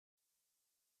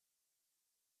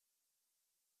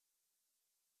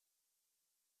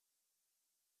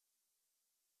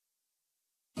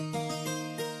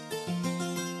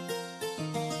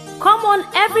Come on,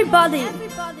 everybody.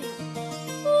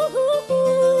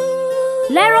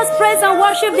 Let us praise and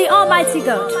worship the Almighty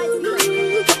God.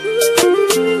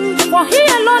 For He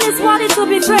alone is worthy to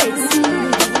be praised.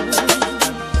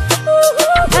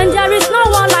 And there is no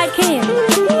one like Him.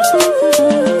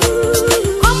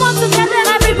 Come on together,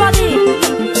 everybody.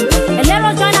 And let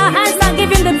us join our hands and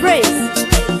give Him the praise.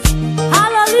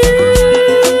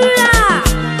 Hallelujah.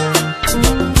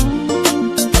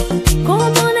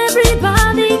 Come on,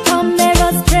 everybody. Come, let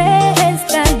us praise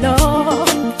the Lord.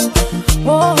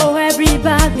 Oh,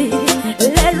 everybody,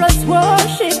 let us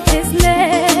worship His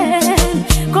name.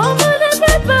 Come on,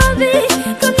 everybody,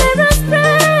 come let us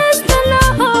praise the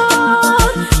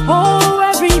Lord. Oh,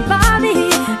 everybody,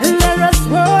 let us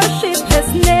worship His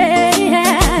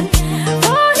name.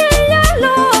 For He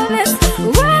alone is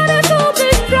worthy to be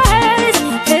praised.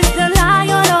 He's the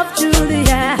Lion of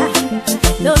Judah,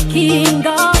 the King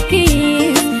of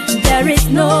Kings. There is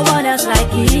no one else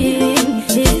like Him.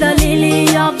 He's the lily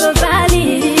of the valley.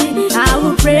 I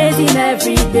will praise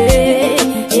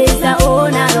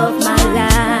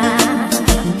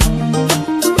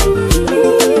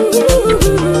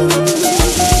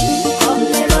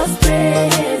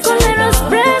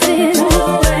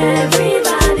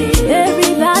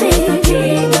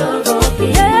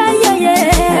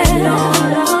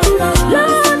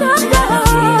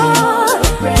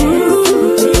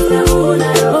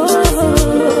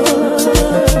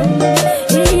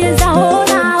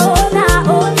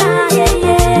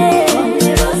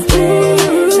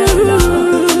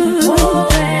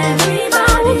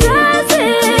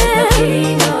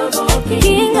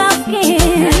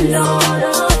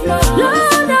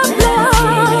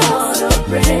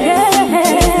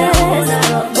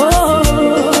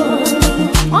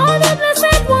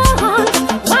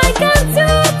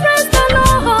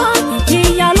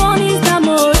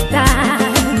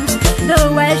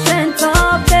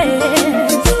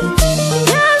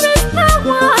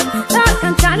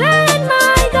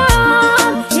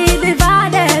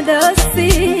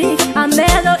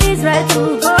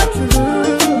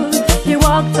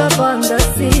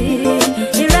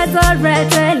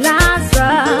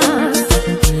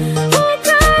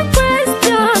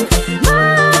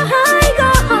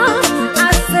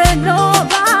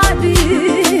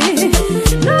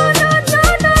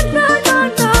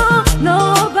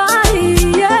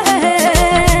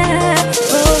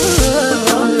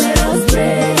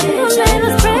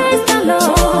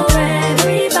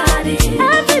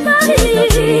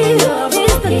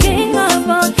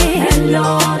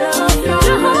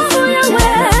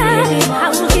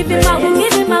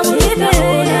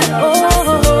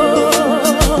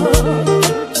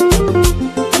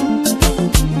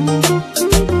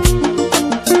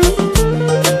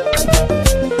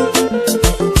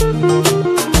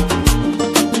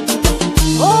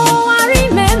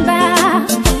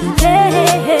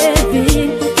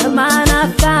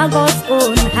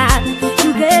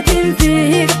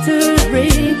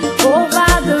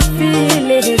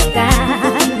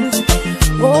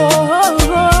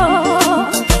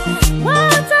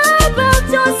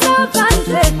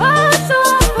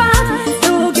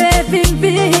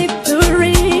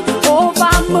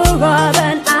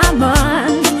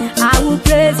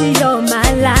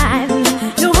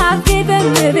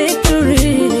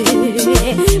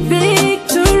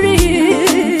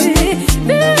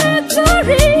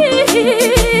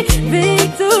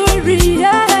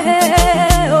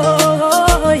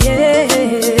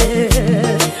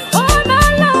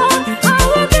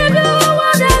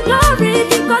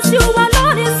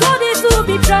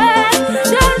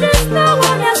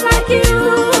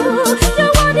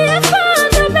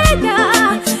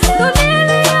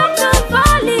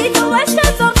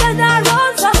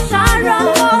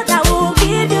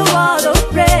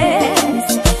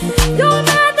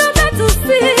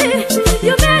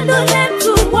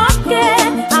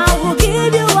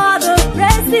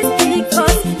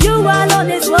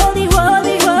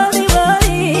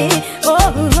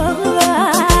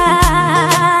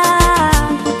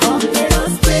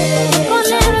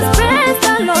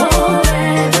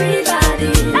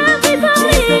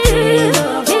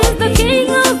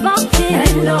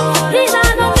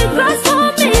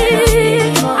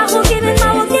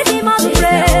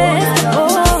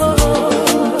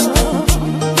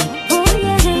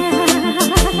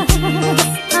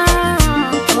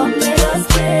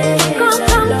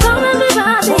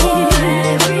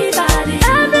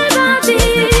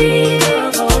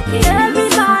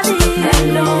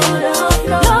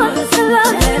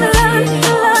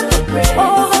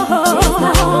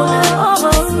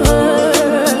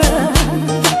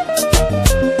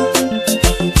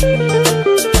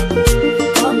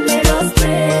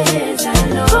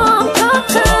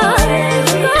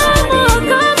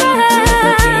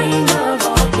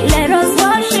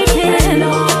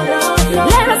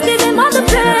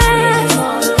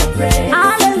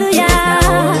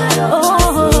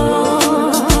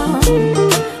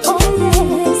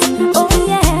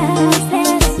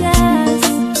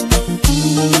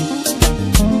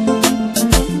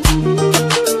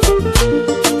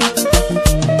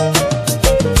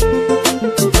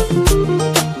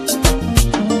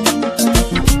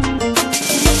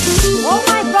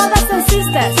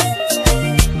Jesus,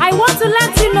 I want to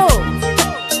let you know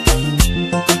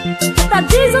that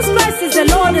Jesus Christ is the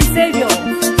Lord and Savior,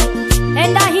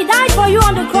 and that He died for you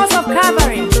on the cross of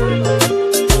Calvary.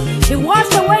 He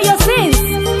washed away your sins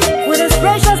with His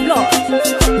precious blood.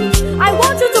 I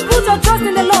want you to put your trust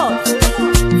in the Lord,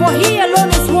 for He alone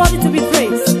is worthy to be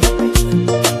praised.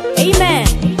 Amen.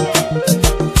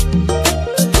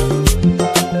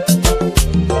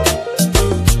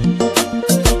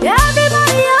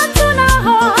 Everybody ought to know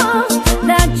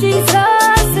that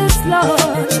Jesus is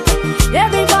Lord.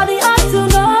 Everybody ought to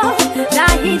know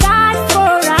that He died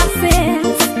for our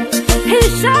sins. He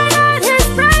shed out His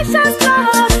precious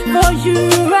blood for you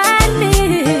and me.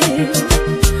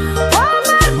 Oh,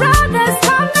 my brothers,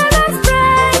 come let us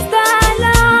praise the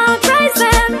Lord. Praise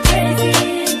Him. Praise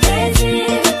Him, praise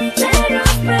Him. Let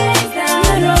us praise the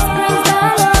Lord.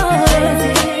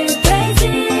 Praise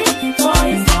Him, for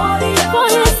His holy, for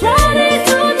His holy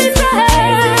to be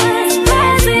praised.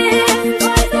 Praise Him,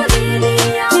 for His holy,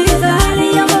 His holy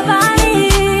of the valley.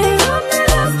 Come let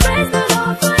us praise the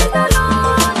Lord, praise the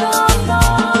Lord of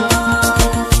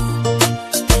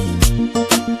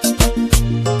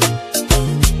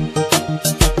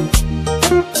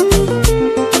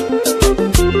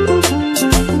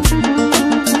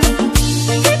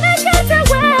He maketh a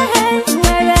way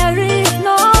where there is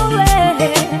no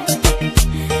way.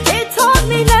 He taught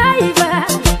me never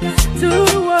to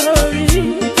worry.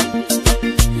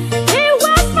 He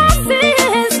washed my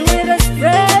sins with His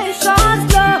precious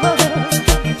blood.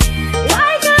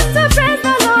 Why got to praise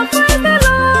the Lord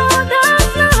of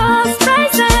Lords?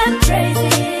 Praise Him, praise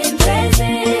Him, praise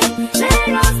Him. Let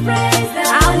us praise the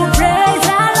Lord. I will praise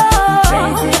the Lord.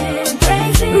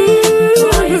 Praise Him,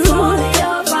 for His holy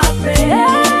of our praise.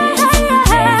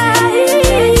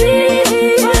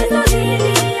 For His holy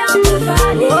of the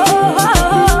valley.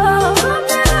 Come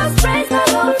let us praise the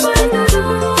Lord, praise the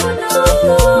Lord of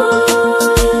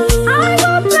Lords. I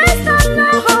will praise the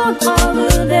Lord all the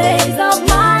days of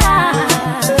my life.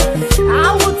 I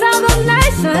will tell the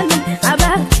nation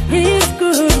about His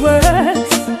good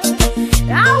works.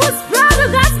 I will spread the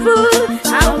gospel,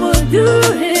 I will do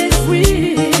His will.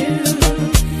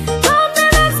 Come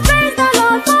let us praise the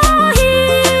Lord for He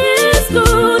is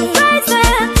good. Praise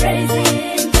Him, praise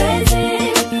Him, praise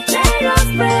Him. Let us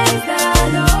praise the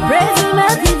Lord. Praise Him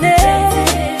every day.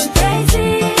 Praise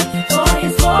Him, for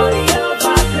His holy of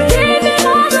our praise. Give Him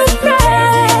all the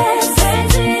praise.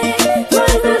 Praise Him, for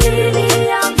His lily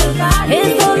of the valley.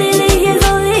 His lily, His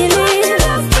lily. Let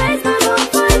us praise the Lord,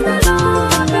 praise the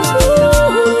Lord of Lords.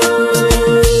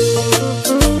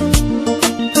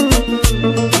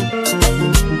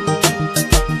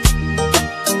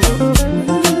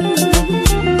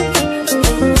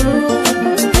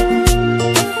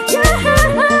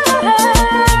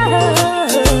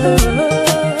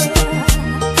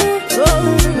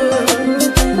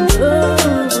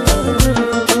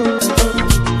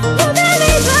 You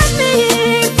delivered me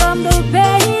from the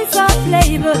pains of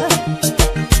labor.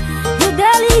 You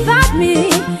delivered me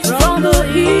from the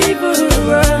evil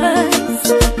ones.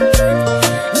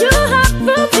 You have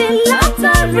put the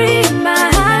lottery in my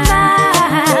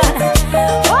mind.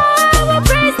 Oh, I will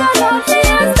praise the Lord, He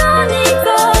has done it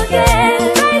again.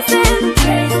 Praise Him,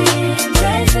 praise Him,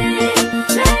 praise Him.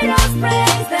 Let us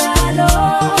praise the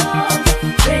Lord.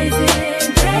 Praise Him,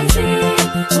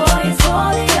 for His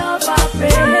holy of our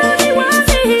praise. Worthy,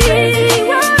 worthy,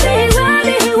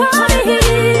 worthy, worthy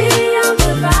of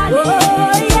the valley. Oh,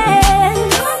 yes.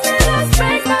 Come let us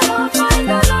praise the Lord, praise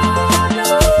the Lord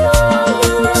of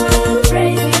Lords.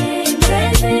 Praise Him,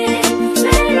 praise Him.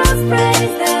 Let us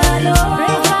praise the Lord.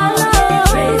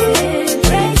 Praise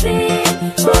Him,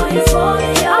 for His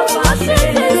holy of our praise.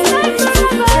 Praise Him,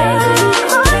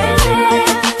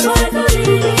 for His holy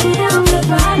of the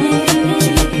valley.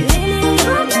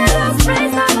 Come let us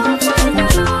praise the Lord, praise the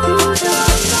Lord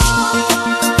of Lords.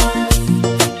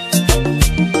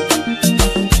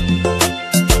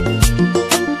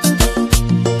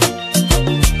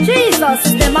 Jesus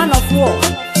is the man of war.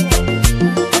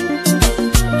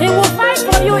 He will fight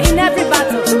for you in every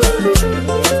battle.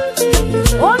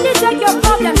 Only take your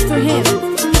problems to Him,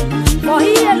 for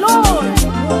He alone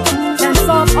can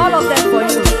solve all of them for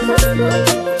you.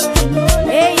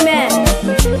 Amen.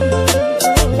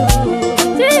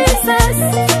 Jesus,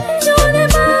 you're the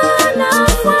man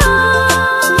of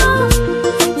war.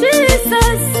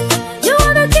 Jesus,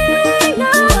 you're the King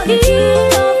of kings.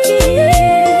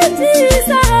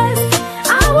 Jesus, I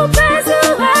will praise You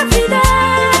every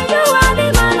day. You are the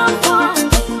man of war.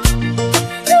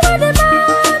 You are the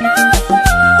man of war.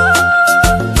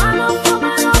 Man of war,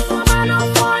 man of war, man of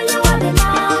war. You are the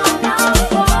man of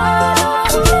war.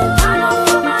 Man of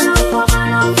war,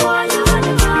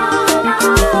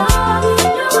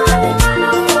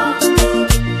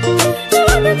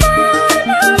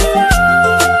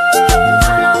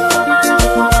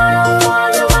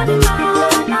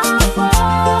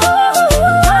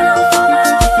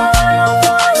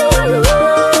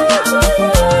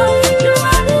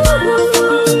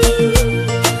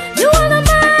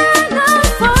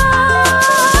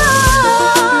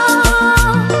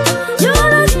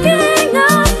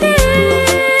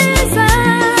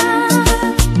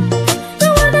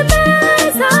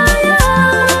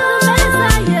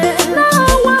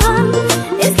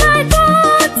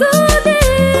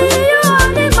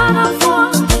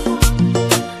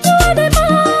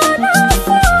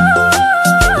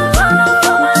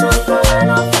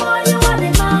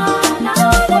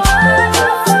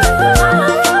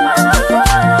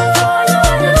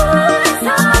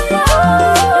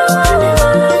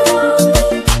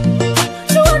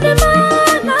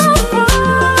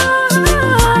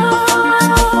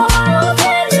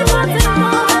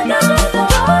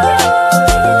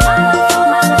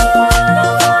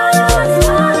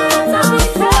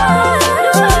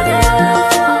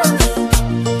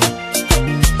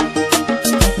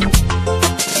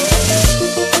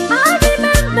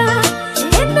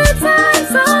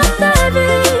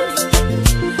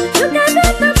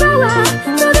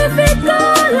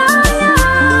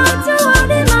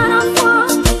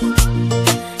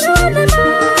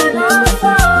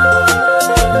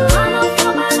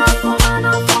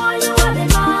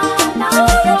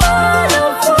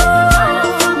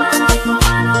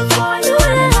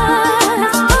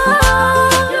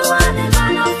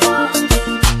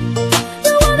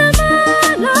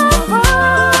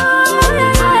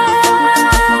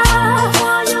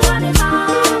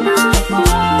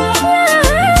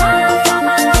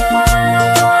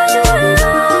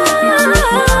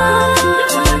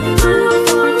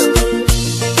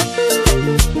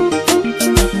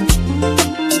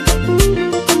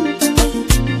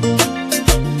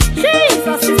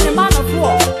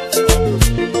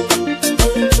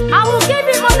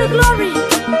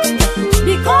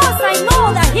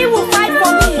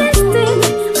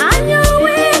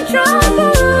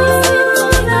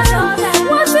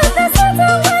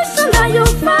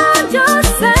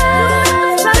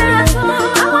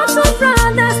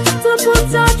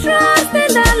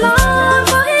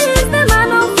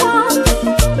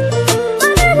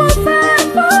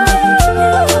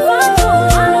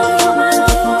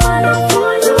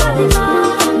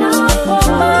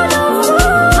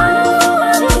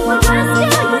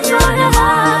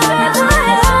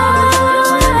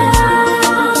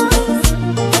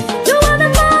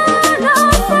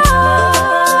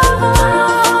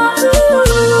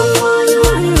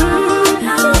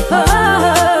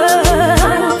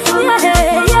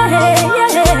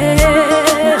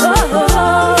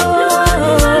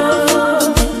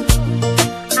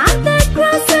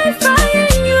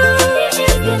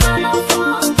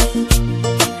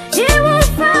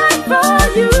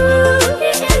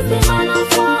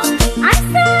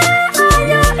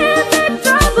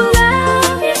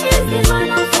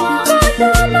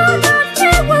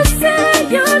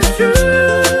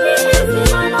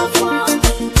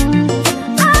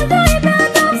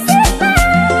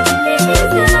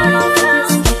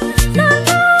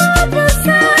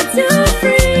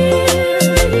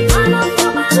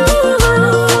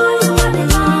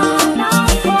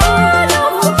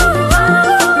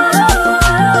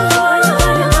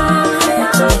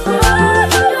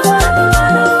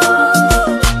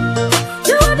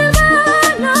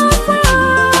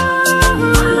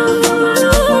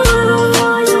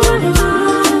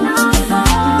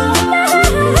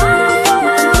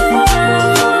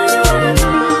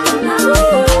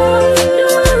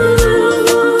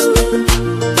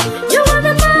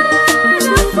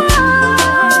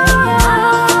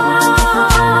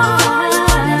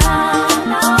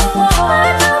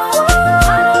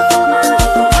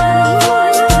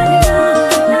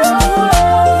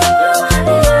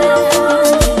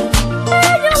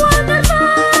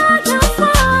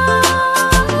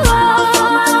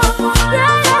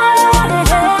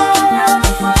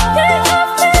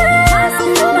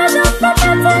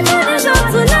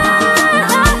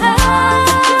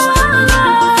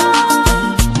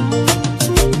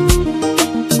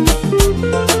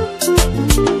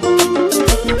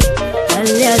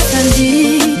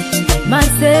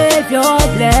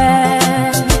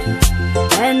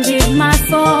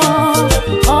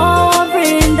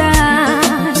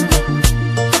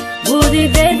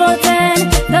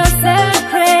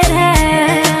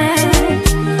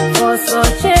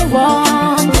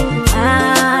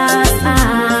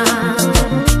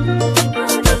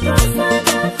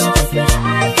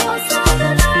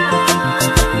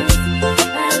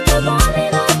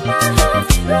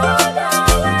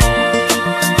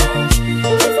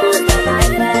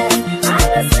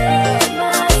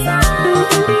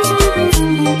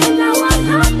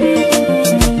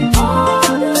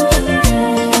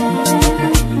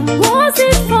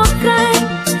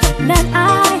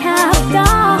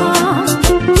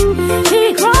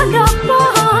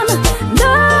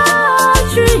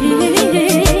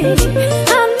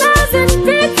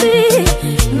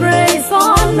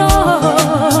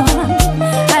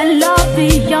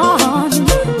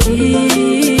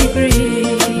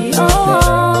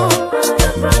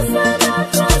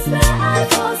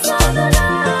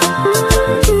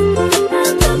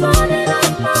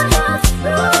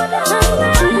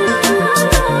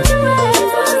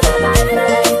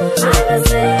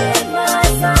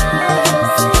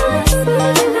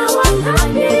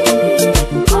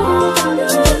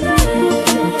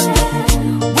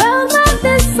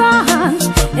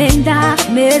 in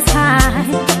darkness hide,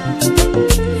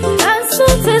 and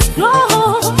suitors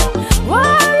flow,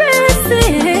 worries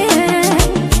sin.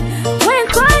 When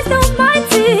Christ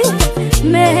Almighty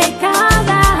make our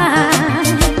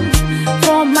life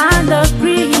from under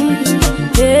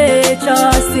creature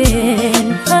sin.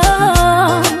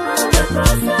 Oh, the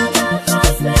cross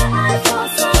where I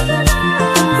was on the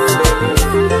line,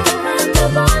 and the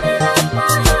body of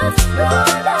my heart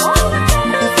rolled away.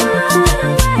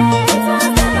 It was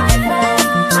the life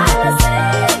I was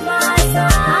saved my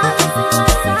son.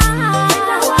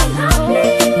 Now I'm happy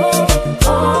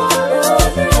all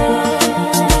over.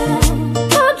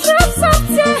 For drops of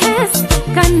tears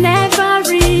can never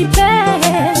repay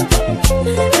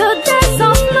the debts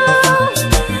of love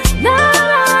that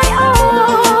I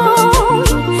owe.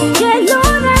 Yeah,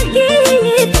 Lord, I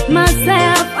give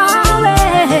myself away.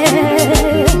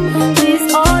 It's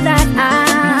all that I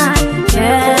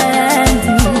can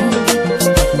do.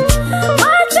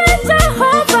 Mighty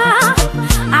Jehovah,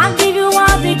 I give you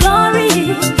all the glory.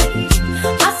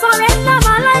 I surrender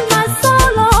my life, my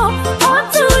soul,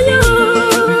 unto you.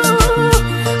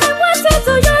 I want you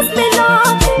to use me,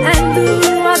 Lord, and do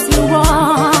what you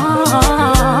want.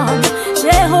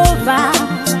 Jehovah,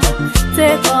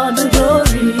 take all the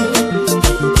glory.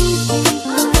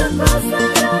 On the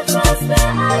cross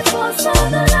where I was on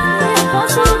the line,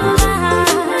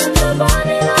 and the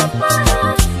body of my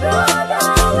heart rolled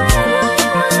away.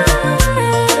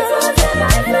 It was the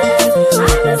life I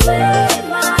was with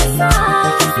my son.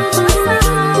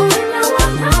 Now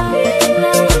I'm happy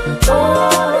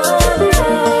all over.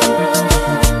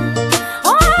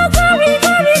 Oh, glory,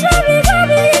 glory, glory,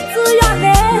 glory to your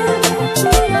name.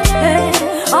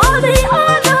 All the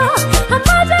honor and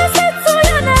majesty to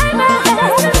your name.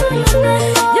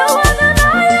 You are the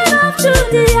Lion of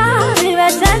Judea, the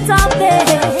Ancient of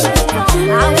Days.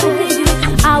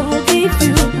 I will give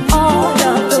you all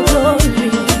of the glory.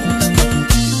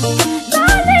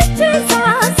 Darling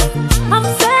Jesus, I'm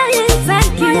saying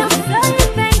thank you.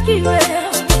 Thank you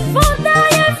for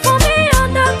dying for me on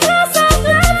the cross of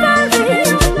Calvary.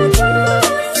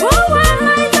 Oh, when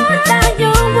I know that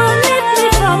you will lift me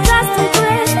from grass to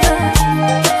grace,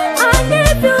 I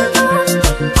give you all the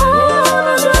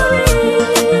glory.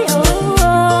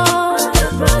 Oh, the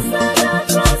cross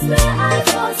where I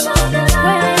was on the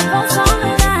line,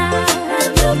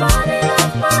 and the body of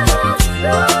my heart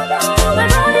rolled away.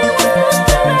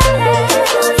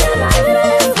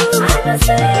 I was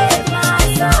saved my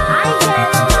son. I get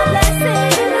all blessed,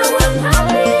 now I'm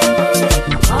happy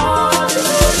all the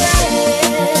day.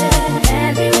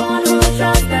 Everyone who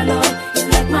trusts the Lord is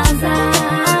like Mount Zion.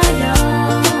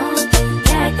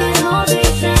 There can all be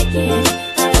shaking,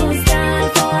 I will stand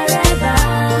forever.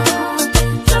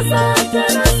 Just as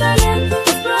Jerusalem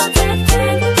is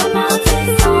protected from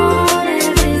mountains on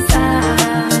every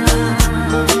side,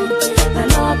 the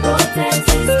Lord protects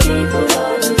his people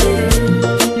all the day.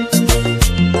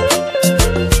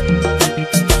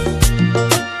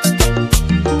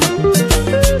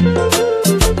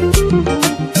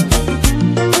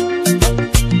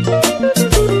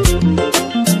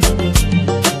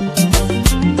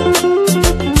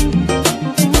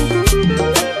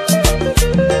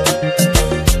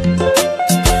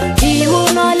 He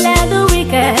will not let the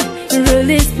wicked rule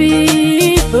his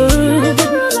people,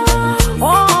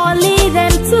 or lead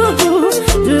them to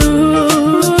do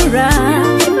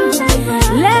right.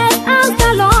 Let us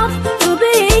the Lord to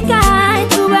be kind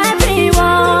to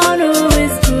everyone who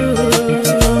is good,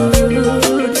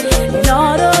 and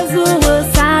all those who will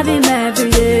serve him every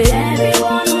day.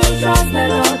 Everyone who trusts the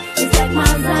Lord is like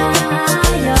Mount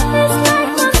Zion.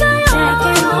 There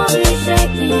can all be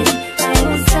shaking, I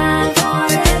will stand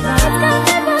forever.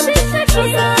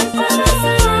 Just as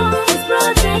Jerusalem is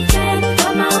protected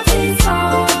from mountains on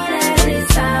every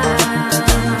side,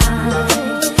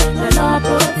 the Lord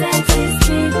protects his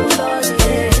people all the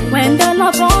day. When the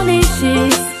Lord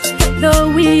punishes the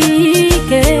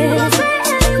wicked,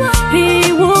 he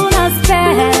will not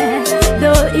spare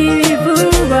the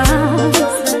evil ones.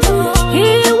 He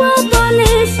will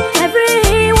punish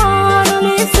everyone who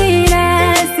lives in a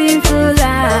sinful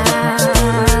life.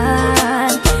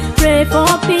 Pray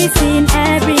for peace in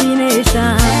every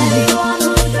nation. Everyone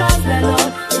who trusts the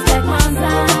Lord is like Mount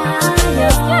Zion.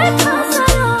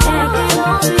 There can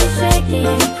all be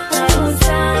shaking, I will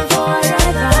stand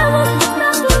forever.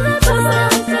 Just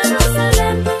as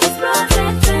Jerusalem is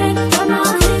protected from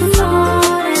mountains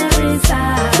on every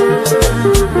side,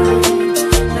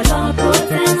 the Lord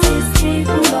protects his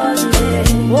people all the day.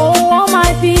 Oh, all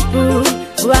my people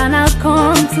who are not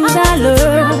come to the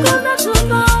Lord,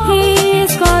 he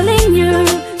is calling you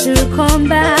to come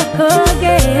back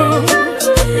again.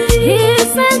 He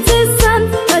sent His Son,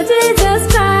 Jesus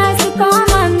Christ, to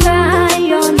come and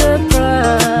die on the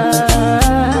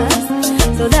cross,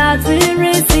 so that we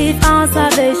receive our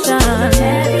salvation.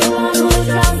 Everyone who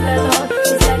trusts the Lord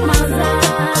is like Mount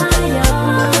Zion.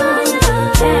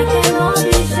 They cannot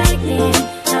be shaken.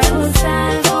 I will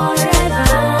stand forever.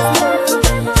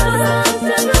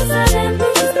 Jerusalem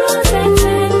is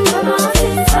protected from all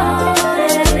its on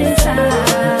every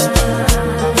side.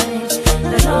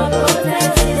 The Lord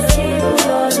protects His people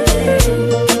all the day.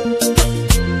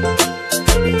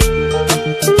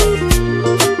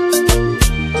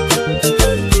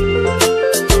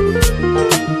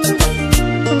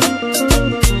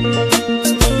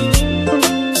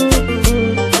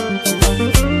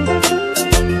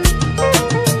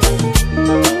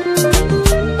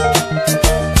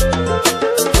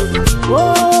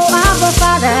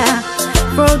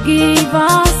 Forgive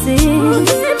our sins.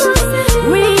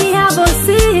 We have all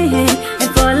sinned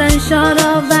and fallen short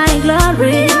of Thy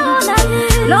glory.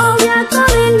 Lord, we are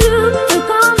calling You to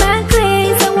come and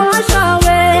cleanse and wash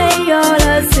away all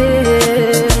our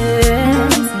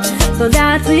sins, so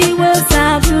that we will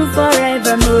serve You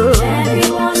forevermore.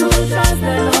 Everyone who trusts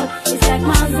the Lord is like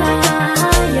Mount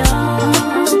Zion.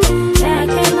 They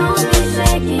cannot be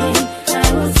shaken. I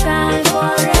will stand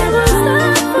forever.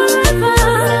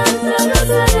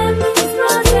 Jerusalem is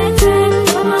protected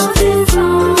from all its on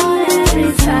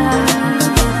every side.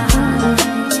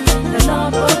 The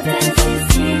Lord protects His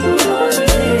people all the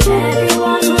day.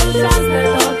 Everyone who trusts the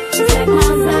Lord is like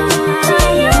Mount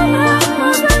Zion.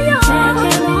 They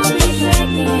cannot be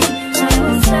shaken. I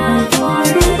will stand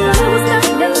forever.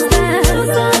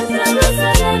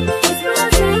 Jerusalem is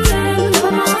protected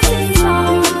from all its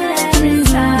on every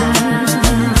side.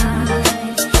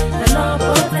 The Lord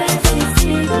protects His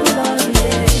people all the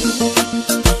day.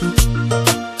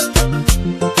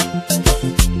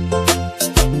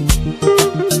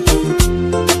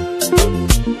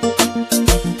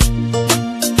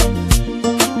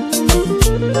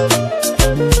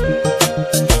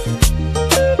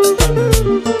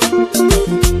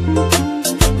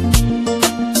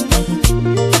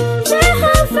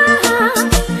 Jehovah,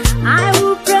 I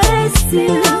will praise You,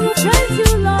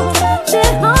 Lord.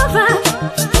 Jehovah,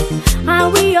 I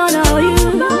will honor You.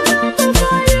 You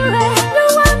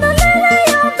are the lily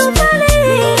of the valley.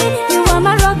 You are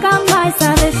my rock and my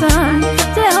salvation.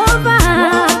 Jehovah,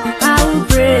 I will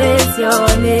praise Your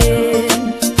name.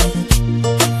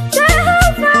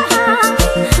 Jehovah,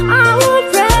 I will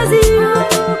praise You.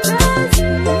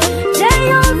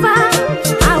 Jehovah,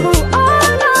 I will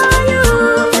honor You.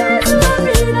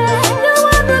 You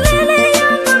are the lily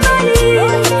of the valley.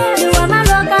 You are my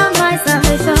rock and my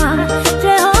salvation.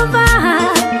 Jehovah,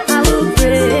 I will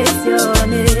praise Your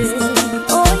name.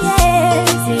 Oh yes,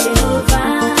 Jehovah,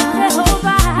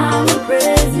 Jehovah, I will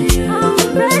praise You. I will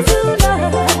praise You,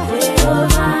 Lord.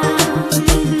 Jehovah,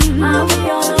 I will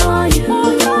honor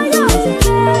You.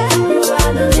 You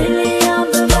are the lily of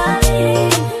the valley.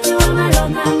 You are my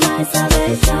rock and my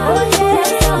salvation. Oh yes,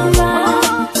 Jehovah,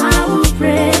 I will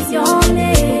praise Your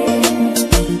name.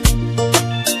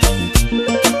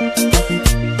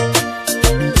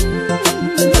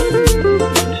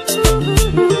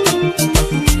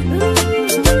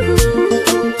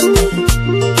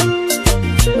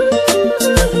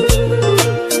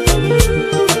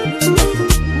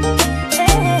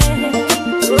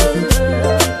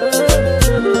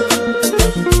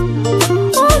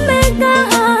 Omega,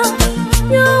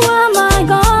 You are my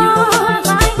God.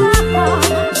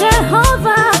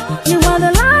 Jehovah, You are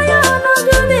the Lion of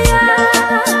Judah.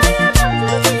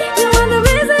 You are the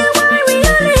reason why we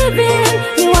are living.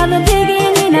 You are the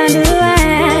beginning and the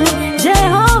end.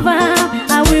 Jehovah,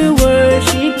 I will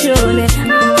worship Your name.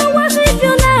 I will worship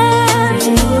Your name.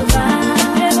 Jehovah,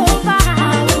 Jehovah,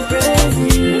 I will praise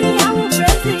You. I will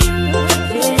praise You.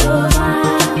 Jehovah,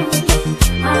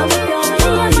 I will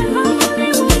honor You.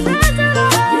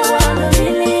 You are the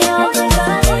lily of the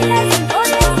valley. Oh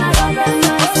yes, my God and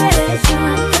my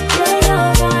salvation.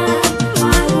 Jehovah,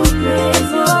 I will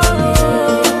praise Your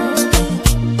name.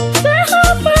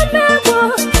 Jehovah, never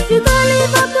You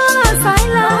deliver to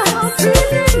asylum.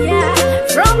 Yeah,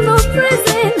 from the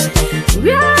prison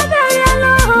where they are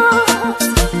lost.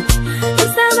 You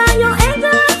send out Your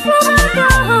angels from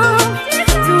above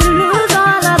to loose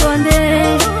all our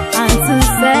bondage and to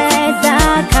set the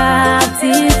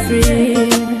captive free.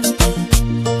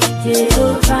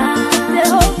 Jehovah,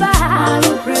 Jehovah, I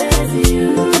will praise You.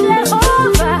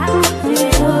 Jehovah,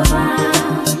 Jehovah,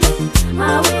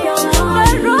 I will honor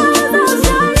You. The rose of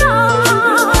Sharon,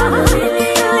 the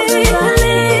lily of the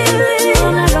valley. You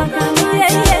are my rock and my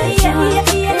salvation.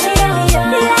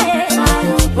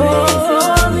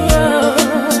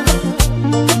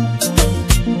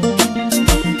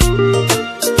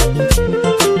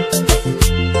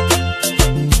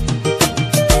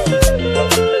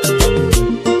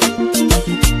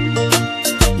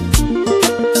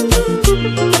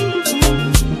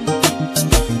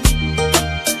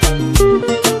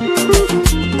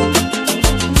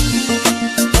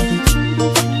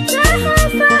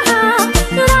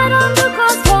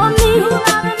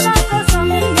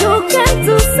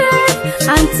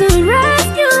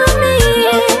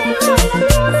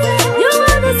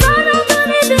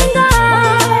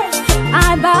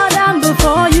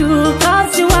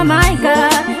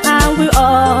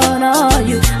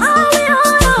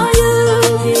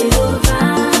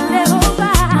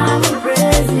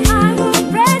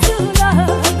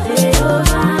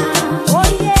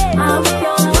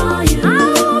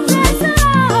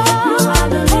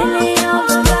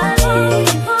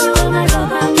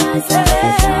 His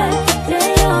way.